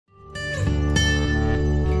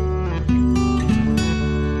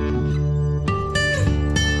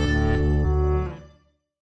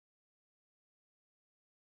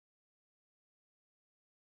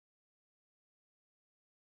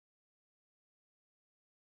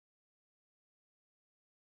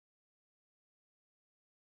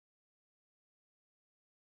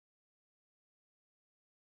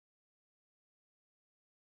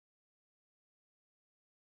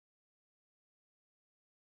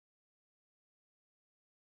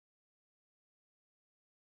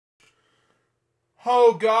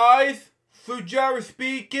Hello guys, Jerry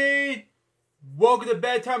speaking. Welcome to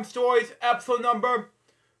Bedtime Stories, episode number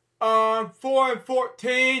 4 and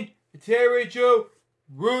 14. Today we do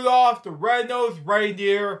Rudolph the Red-Nosed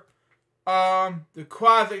Reindeer, the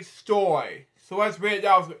classic story. So let's read it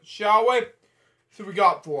out, shall we? So we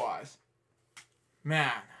got for us.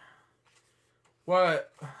 Man,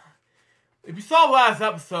 what? If you saw last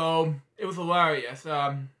episode, it was hilarious.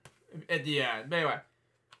 At the end, but anyway.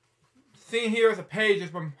 Seen here is a page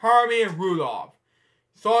from Hermie and Rudolph.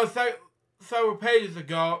 Saw it several pages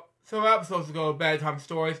ago, several episodes ago, Bedtime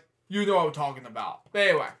Stories. You know what I'm talking about. But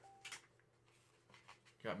anyway.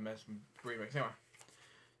 Got messed with remix. Anyway.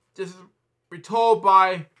 This is retold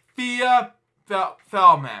by Thea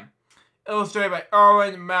Feldman. Illustrated by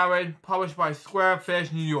Erwin Marin. Published by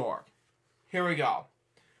Squarefish, New York. Here we go.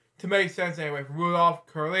 To make sense anyway, from Rudolph,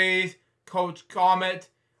 Curly's, Coach Comet,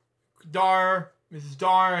 Dar, Mrs.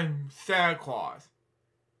 Dar, and Santa Claus.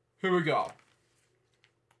 Here we go.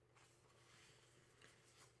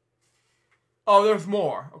 Oh, there's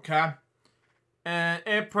more, okay? And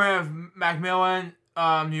imprint of Macmillan,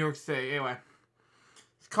 New York City. Anyway.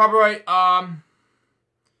 It's copyright,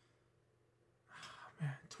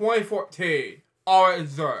 2014. Alright,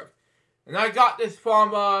 observed. And I got this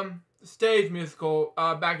from, the stage musical,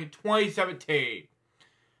 back in 2017.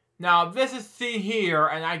 Now, this is seen here,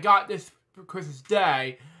 and I got this for Christmas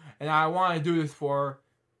Day, and I want to do this for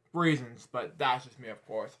reasons, but that's just me, of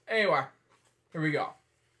course. Anyway, here we go.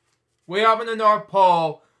 Way up in the North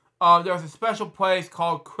Pole, there's a special place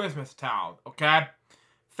called Christmas Town, okay?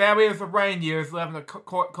 Families of reindeers live in the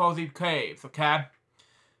cozy caves, okay?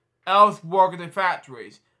 Elves work in the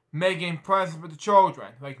factories, making presents for the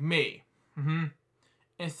children, like me. In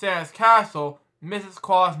Santa's castle, Mrs.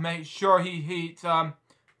 Claus makes sure he eats,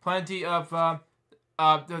 plenty of,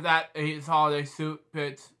 that his holiday soup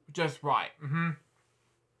fits just right.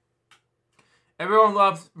 Everyone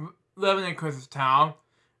loves living in Christmas Town,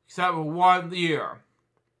 except for 1 year.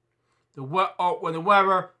 When the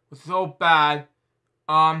weather was so bad,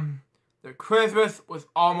 the Christmas was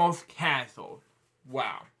almost canceled.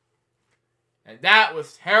 Wow. And that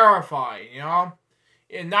was terrifying, you know?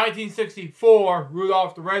 In 1964,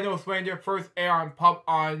 Rudolph the Red-Nosed Reindeer first aired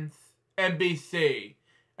on NBC.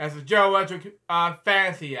 As a General Electric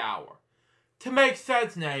Fantasy Hour. To make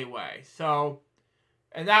sense in any way. So,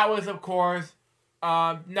 and that was, of course,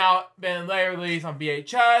 now been later released on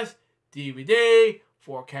VHS, DVD,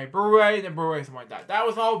 4K Blu-ray, and Blu-ray, something like that. That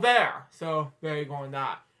was all there. So, there you go on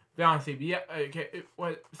that. Then on CBS, it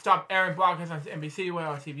stopped airing broadcast on NBC, went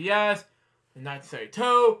on CBS in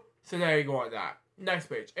 1932. So, there you go on that. Next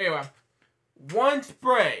page. Anyway, one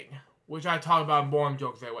spring, which I talked about in boring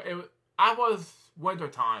jokes anyway. I was winter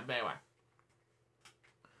time, but anyway.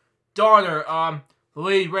 Donner, the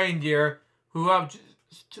lead reindeer, who loved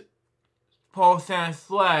to pull Santa's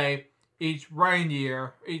sleigh each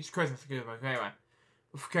Christmas, anyway.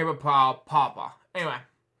 With favorite pal, Papa. Anyway.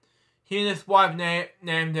 He and his wife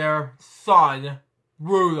named their son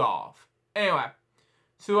Rudolph. Anyway.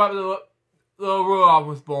 So after the little Rudolph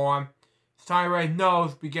was born, his tiny red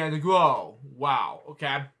nose began to grow. Wow,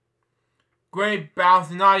 okay. Great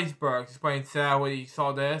bouncing icebergs, explained Santa when he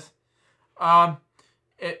saw this.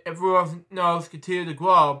 If Rudolph's nose continued to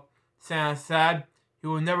grow, Santa said, he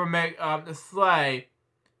will never make the sleigh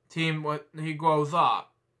team when he grows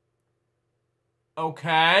up.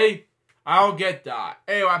 Okay? I don't get that.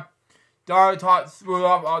 Anyway, Donner taught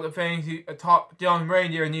Rudolph all the things the young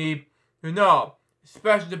reindeer need to know,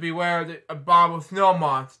 especially to beware of the abominable snow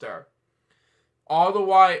monster. All the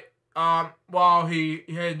while, while he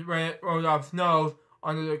hid Rudolph's nose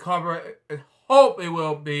under the cover and hope it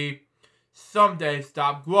will be someday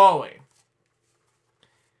stop growing.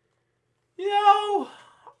 You know,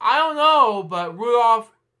 I don't know, but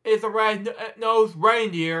Rudolph is a red-nosed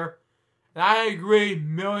reindeer, and I agree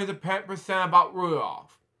millions of percent about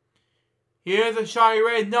Rudolph. He has a shiny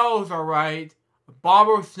red nose, alright. A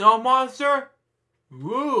abominable snow monster?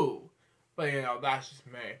 Ooh. But you know, that's just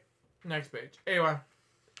me. Next page. Anyway.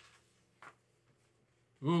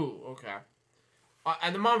 Ooh, okay.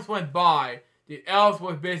 And the months went by. The elves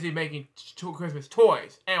were busy making Christmas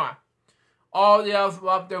toys. Anyway. All the elves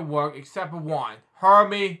loved their work except for one.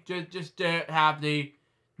 Hermie just didn't have the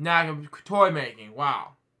knack of toy making.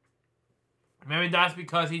 Wow. Maybe that's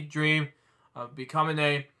because he dreamed of becoming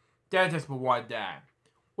a dentist for one day.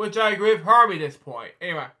 Which I agree with Hermie at this point.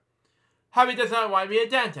 Anyway. Hermie does not want to be a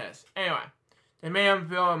dentist. Anyway. They made him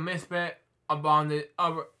feel a misfit among his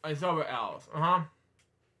other elves.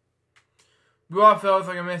 Rudolph feels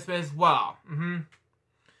like a misfit as well.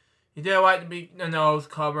 He didn't like to be the nose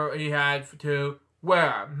cover he had to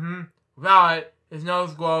wear. Without it, his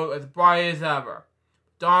nose glowed as bright as ever.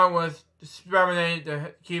 Don was experimenting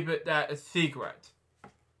to keep that a secret.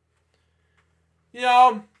 You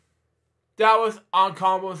know, that was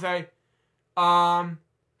uncomfortable to say.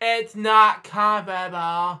 It's not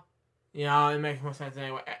comfortable. You know, it makes more sense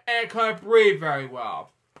anyway. And it couldn't breathe very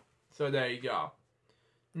well. So there you go.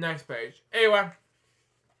 Next page. Anyway,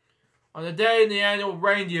 on the day of the annual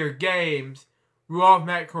Reindeer Games, Rudolph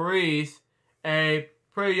met Clarice, a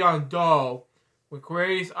pretty young doll. When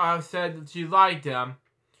Clarice said that she liked him,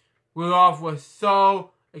 Rudolph was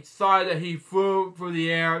so excited that he flew through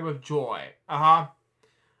the air with joy.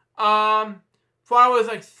 So that was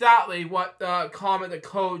exactly what the comment the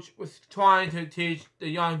coach was trying to teach the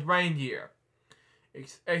young reindeer.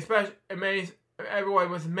 Especially everyone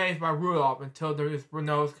was amazed by Rudolph until his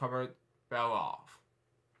nose cover fell off.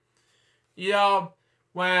 You know,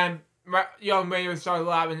 when young reindeer started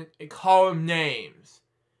laughing and call him names.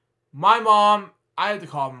 My mom, I had to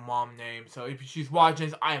call my mom names, so if she's watching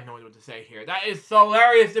this, I have no idea what to say here. That is so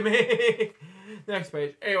hilarious to me. Next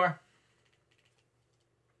page. Anyway.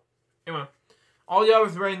 All the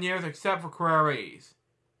others reindeers except for Clarice.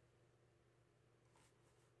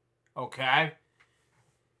 Okay.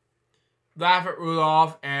 Laugh at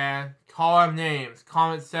Rudolph and call him names.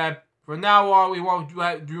 Comment said, from now on, we won't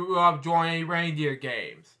let Rudolph join any reindeer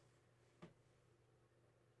games.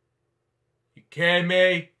 You kidding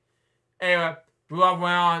me? Anyway, Rudolph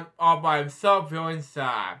went on all by himself, feeling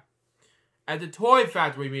sad. At the toy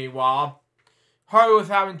factory, meanwhile, Harvey was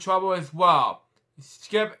having trouble as well. He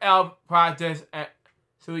skipped elf practice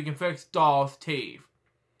so he can fix Doll's teeth.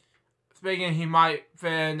 Speaking, he might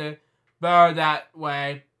fit in better that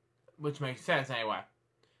way, which makes sense anyway.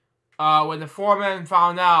 When the foreman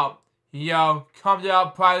found out, he yelled, "Come to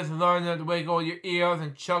elf practice and learn to wiggle your ears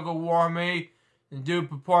and chuckle warmly and do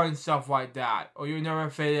purporting stuff like that, or you'll never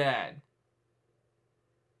fit in."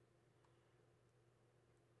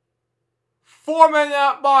 Foreman,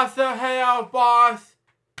 boss, hey, elf boss.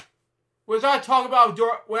 When I talk about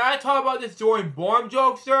this during Born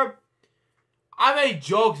Jokester, I made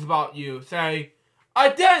jokes about you, say,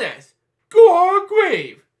 "A dentist, go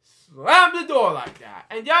grieve," slam the door like that,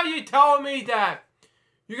 and now you're telling me that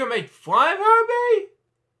you're gonna make fun of Herbie?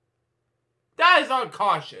 That is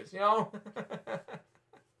uncautious, you know.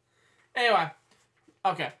 Anyway,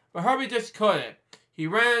 okay, but Herbie just couldn't. He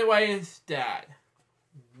ran away instead.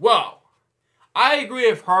 Whoa, I agree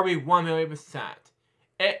with Herbie 1,000,000%.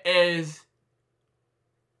 It is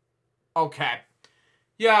okay.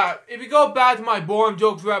 Yeah, if you go back to my Born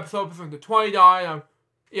Jokes episode from the 29,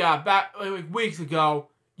 back like weeks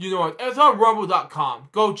ago, you know it's on Rumble.com.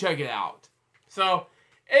 Go check it out. So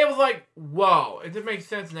it was like, whoa, it didn't make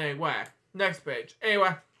sense in any way. Next page.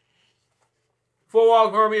 Anyway, for a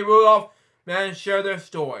while, Herbie and Rudolph managed to share their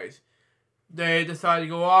stories. They decided to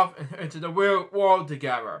go off into the real world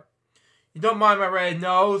together. "You don't mind my red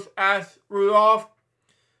nose?" asked Rudolph.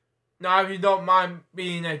 "Now, if you don't mind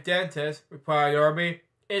being a dentist," replied Herbie.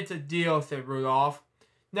 "It's a deal," said Rudolph.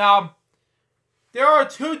 Now, there are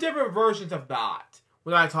two different versions of that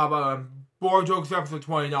when I talk about Born Jokes episode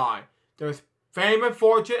 29. There's Fame and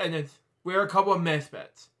Fortune, and then We're a Couple of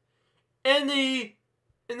Misfits. In the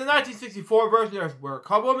 1964 version, there's We're a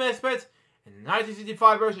Couple of Misfits. In the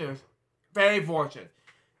 1965 version, there's Fame and Fortune.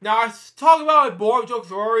 Now, I was talking about Born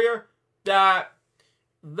Jokes earlier that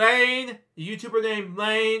Lane, the YouTuber named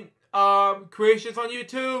Lane, Creations on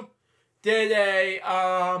YouTube, did a,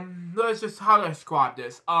 let's just, how do I describe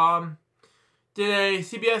this? Did a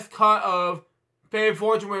CBS cut of Fame and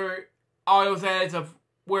Fortune where all those ads of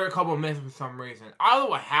We're a Couple of Misfits for some reason. I don't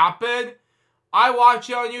know what happened. I watched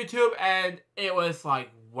it on YouTube and it was like,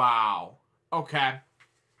 wow. Okay.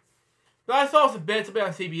 But I saw some bits of it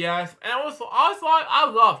on CBS and I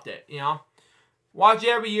loved it, you know. Watch it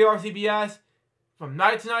every year on CBS from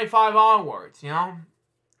 1995 onwards, you know.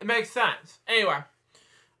 It makes sense. Anyway,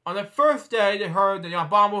 on the first day, they heard the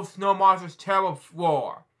abominable snow monster's terrible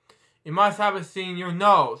roar. "You must have seen your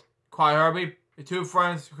nose," cried Herbie. The two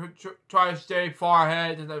friends tried to stay far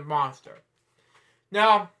ahead of the monster.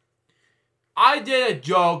 Now, I did a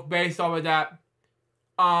joke based off of that.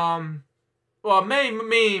 Well, many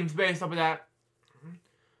memes based off of that.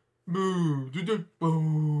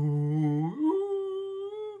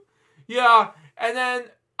 Yeah, and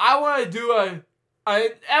then I want to do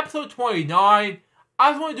episode 29,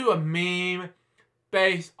 I just want to do a meme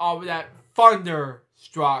based off of that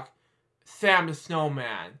Thunderstruck Sam the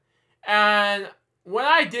Snowman. And when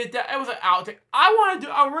I did that, it was an outtake.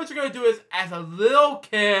 I'm originally going to do this as a little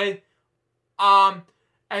kid.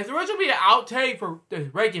 It's originally be an outtake for the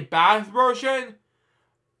Breaking Bad version,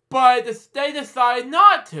 but they decided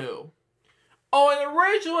not to. Oh, and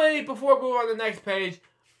originally, before we move on to the next page,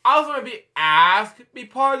 I was going to be asked to be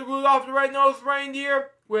part of the Rudolph the Red-Nosed Reindeer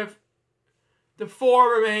with the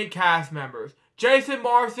 4 remaining cast members. Jason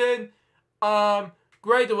Marsden,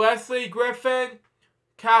 Greg Leslie Griffin,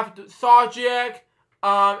 Kath Sojic,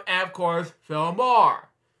 and of course, Phil Marr,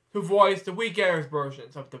 who voiced the Weekenders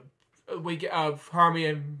versions of of Hermie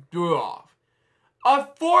and Rudolph.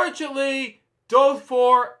 Unfortunately, those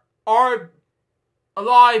 4 aren't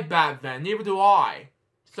alive back then. Neither do I.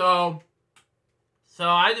 So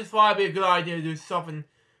I just thought it'd be a good idea to do something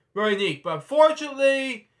very unique. But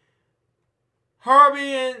fortunately,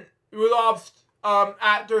 Herbie and Rudolph's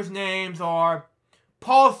actors' names are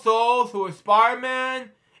Paul Soles, who is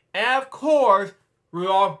Spider-Man, and of course,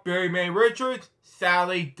 Rudolph Barry May Richards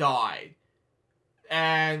sadly died.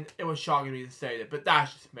 And it was shocking me to say that, but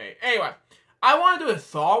that's just me. Anyway, I want to do a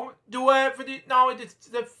song duet for not only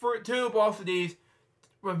the 2, but also these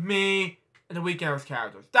with me and the Weekenders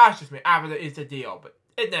characters. That's just me. After it's a deal, but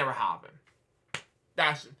it never happened.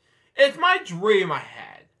 It's my dream in my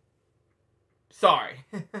head. Sorry.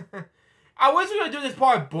 I wish we were going to do this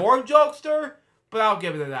part of Boring Jokester, but I'll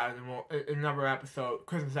give it to that in another episode,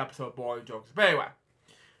 Christmas episode of Boring Jokester. But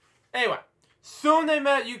anyway. Soon they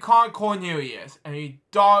met Yukon Cornelius and a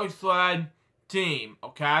dog sled team,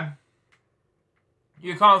 okay?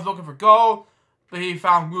 Yukon was looking for gold, but he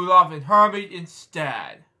found Rudolph and Herbie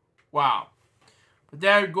instead. Wow. But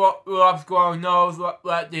then Rudolph's glowing nose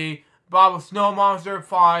let the Bobble Snow Monster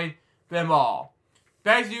find them all.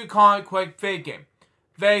 Thanks to Yukon quick thinking,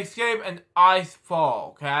 they escape an ice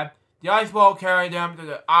fall, okay? The ice fall carried them to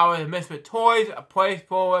the island of Misfit Toys, a place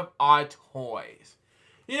full of odd toys.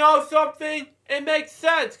 You know something? It makes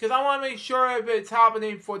sense, because I want to make sure if it's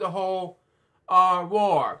happening for the whole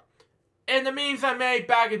war. In the memes I made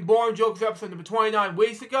back in Boring Jokes episode number 29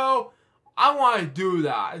 weeks ago, I want to do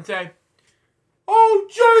that and say, oh,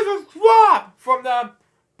 Jesus Christ! From the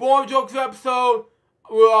Boring Jokes episode,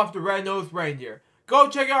 Rudolph the Red-Nosed Reindeer. Go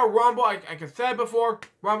check out Rumble, like I said before,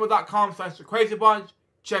 rumble.com/thecrazybunch.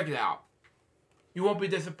 Check it out. You won't be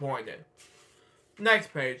disappointed.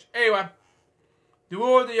 Next page. Anyway, the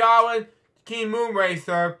ruler of the island, King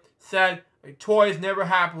Moonracer, said a toy is never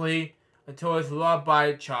happy until it's loved by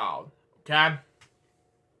a child. Okay?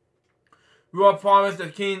 Rudolph promised the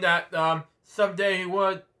king that someday he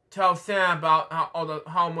would tell Santa about all the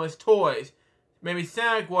homeless toys. Maybe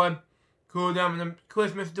Santa would include them in the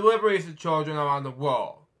Christmas deliveries to children around the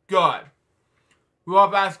world. Good.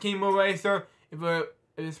 Rudolph asked King Moonracer if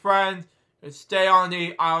his friends would stay on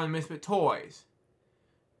the island of Misfit Toys.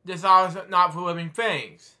 This island is not for living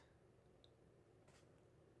things.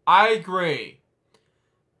 I agree.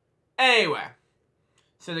 Anyway,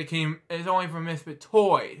 said the king, it's only for Misfit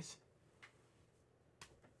Toys.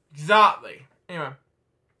 Exactly. Anyway,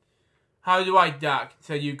 how do you like that?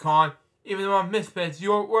 Said Yukon. Even though I'm misfits,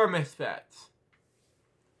 we're misfits.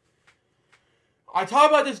 I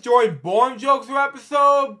talked about this during Boring Jokester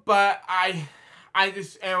episode, but I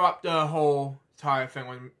just interrupt the whole entire thing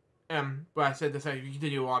when but I said to say you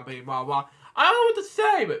continue on, blah blah blah. I don't know what to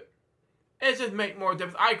say, but it just make more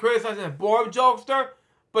difference. I criticize it as Boring Jokester,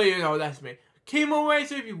 but you know that's me. Chemo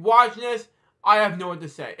Racer, if you're watching this, I have no what to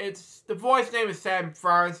say. The voice name is Sam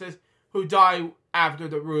Francis, who died after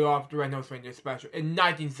the Rudolph the Red-Nosed Reindeer special in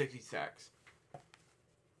 1966.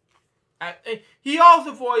 And he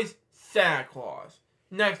also voiced Santa Claus.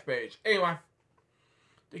 Next page. Anyway,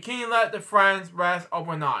 the king let the friends rest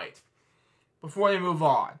overnight before they move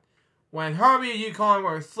on. When Herbie and Yukon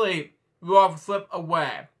were asleep, Rudolph slipped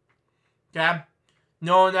away. Okay?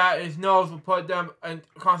 Knowing that his nose would put them in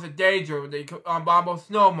constant danger with the abominable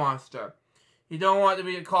snow monster. He don't want to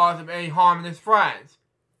be the cause of any harm in his friends.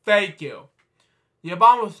 Thank you. The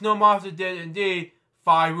abominable snow monster did indeed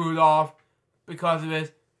find Rudolph because of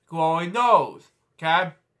his glowing nose.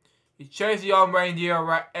 Okay? He chased the young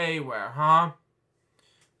reindeer everywhere, huh?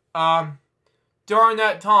 During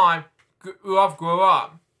that time, Rudolph grew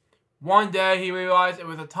up. One day, he realized it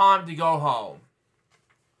was a time to go home.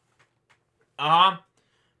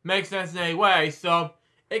 Makes sense in any way, so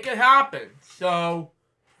it can happen. So,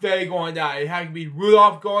 they going down. It had to be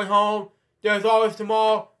Rudolph going home. There's always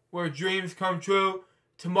tomorrow where dreams come true.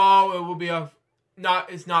 Tomorrow, it will be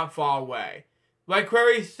it's not far away. Like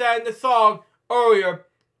Query said in the song earlier,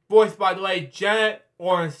 voiced by the late Janet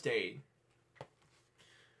Ornstein.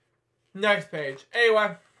 Next page.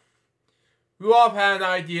 Anyway, Rudolph had an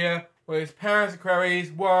idea where his parents'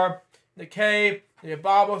 queries were in the cave of the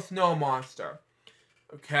abominable snow monster.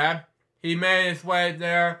 Okay? He made his way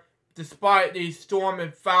there despite the storm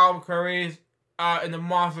and foul queries in the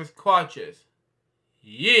monster's clutches.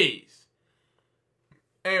 Yeez.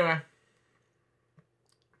 Anyway,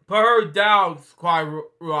 Put her down, cried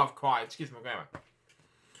Rudolph cried. Excuse me, grammar.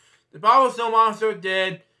 The powerful snow monster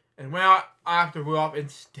did and went out after Rudolph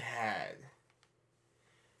instead.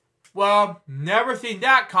 Well, never seen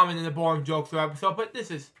that coming in the Boring Jokester episode, but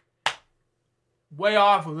this is way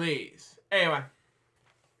off of these. Anyway.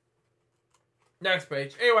 Next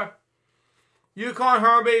page. Anyway. Yukon and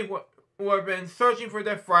Herbie who have been searching for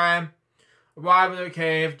their friend arrived in their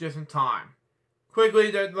cave just in time.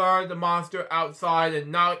 Quickly, they learned the monster outside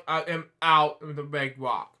and knocked him out with a big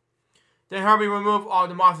rock. Then Herbie removed all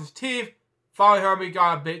the monster's teeth. Finally, Herbie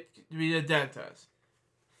got a bit to be the dentist.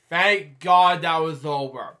 Thank God that was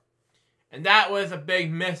over. And that was a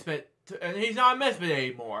big misfit. And he's not a misfit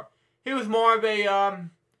anymore. He was more of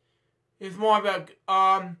a,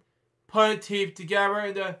 putting teeth together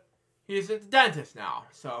and he's a dentist now.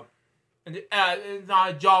 So, and it's not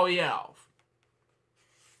a jolly elf.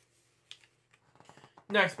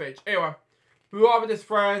 Next page. Anyway, Rudolph and his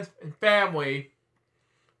friends and family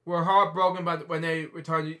were heartbroken when they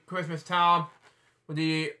returned to Christmas Town. When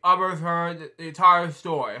the others heard the entire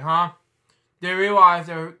story, They realized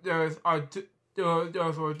theirs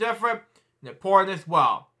were different and important as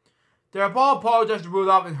well. They all apologized to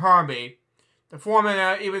Rudolph and Herbie. The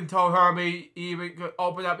foreman even told Herbie he even could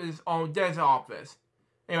open up his own dentist office.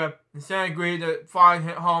 Anyway, Santa agreed to find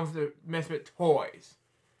homes for misfit toys.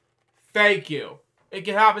 Thank you. It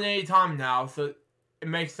can happen anytime now, so it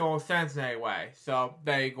makes total sense in any way. So,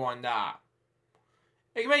 there you go on that.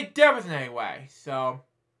 It can make difference in any way, so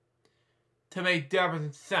to make difference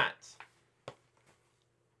in sense.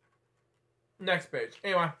 Next page.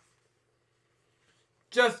 Anyway.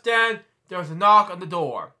 Just then, there was a knock on the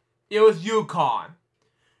door. It was Yukon.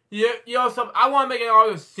 You know something? I want to make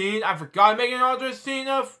another scene. I forgot to make another scene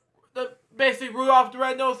of basically Rudolph the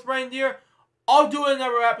Red-Nosed Reindeer. I'll do it in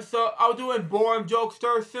another episode. I'll do it in Boring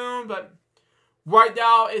Jokester soon, but right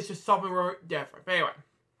now it's just something really different. But anyway.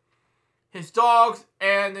 His dogs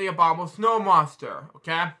and the abominable snow monster,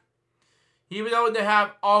 okay? Even though they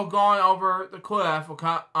have all gone over the cliff,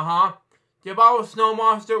 okay? The abominable snow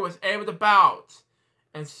monster was able to bounce.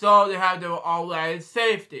 And so they had to all land in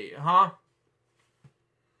safety, Now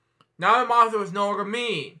the monster was no longer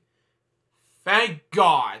mean. Thank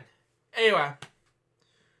God. Anyway,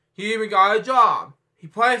 he even got a job. He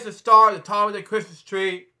placed a star at the top of the Christmas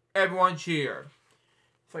tree. Everyone cheered.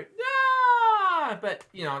 It's like, nah! But,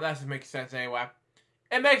 you know, that doesn't make sense anyway.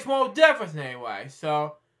 It makes more difference anyway.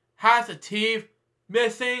 So, has the teeth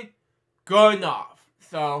missing? Good enough.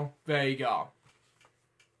 So, there you go.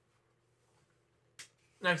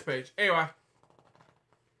 Next page. Anyway.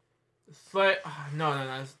 The sleigh. Oh,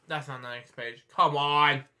 no, that's not the next page. Come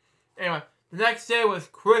on. Anyway, the next day was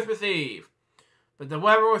Christmas Eve. But the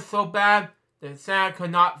weather was so bad that Santa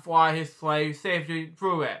could not fly his sleigh safely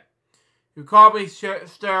through it. He calmly started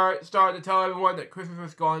to tell everyone that Christmas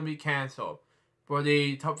was going to be canceled for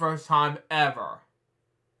the first time ever.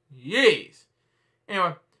 Yeez.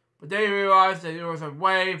 Anyway, but they realized that there was a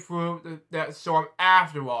way through that storm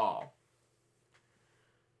after all.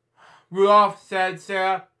 Rudolph said,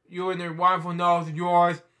 Sarah, you and your wonderful nose of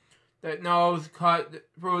yours, that nose cut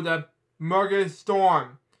through the murkiest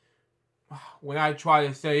storm. When I try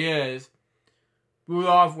to say is,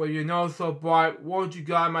 Rudolph, with your nose so bright, won't you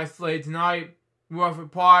guide my sleigh tonight? Rudolph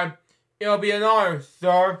replied, it'll be an honor,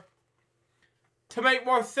 sir. To make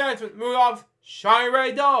more sense with Rudolph's shiny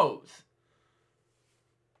red nose.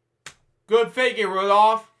 Good thinking,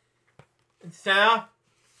 Rudolph. And Santa.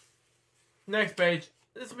 Next page.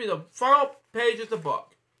 This will be the final page of the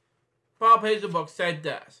book. Final page of the book said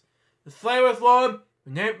this. The sleigh was loaded.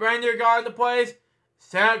 The reindeer got into place.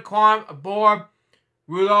 Santa climbed aboard.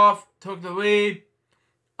 Rudolph took the lead.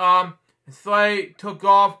 The sleigh took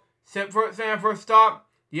off. Santa for a stop.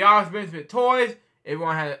 The hours been with toys.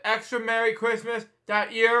 Everyone had an extra Merry Christmas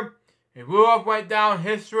that year. And Rudolph went down in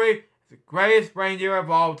history as the greatest reindeer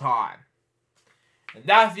of all time. And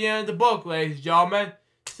that's the end of the book, ladies and gentlemen.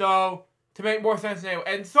 So, to make more sense anyway.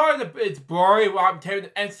 And sorry that it's blurry while I'm taping.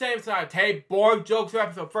 And same as I tape Boring Jokester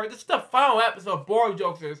episode first. This is the final episode of Boring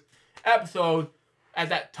Jokester's episode at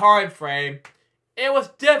that time frame. It was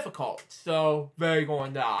difficult. So, very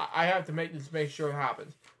going down. I have to make sure it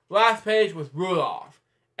happens. Last page was Rudolph.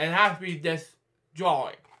 And it has to be this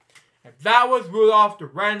drawing. And that was Rudolph the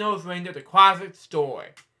Red-Nosed Reindeer, the classic story.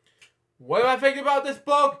 What do I think about this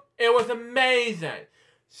book? It was amazing.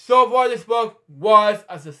 So far, this book was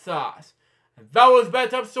a success. And that was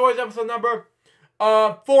Bedtime Stories episode number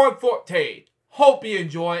 414. Hope you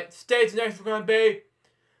enjoy it. Stay tuned, next we're going to be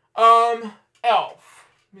Elf.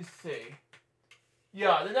 Let me see.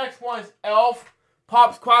 Yeah, the next one is Elf.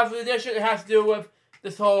 Pop's Classic Edition. It has to do with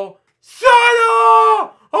this whole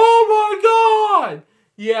Santa! Oh my god!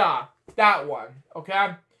 Yeah, that one.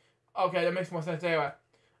 Okay? Okay, that makes more sense anyway.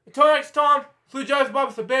 Until next time, Blue Jazz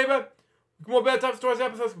Bob, the baby. More bedtime stories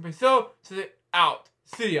episodes can be so. Out.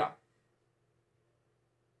 See ya.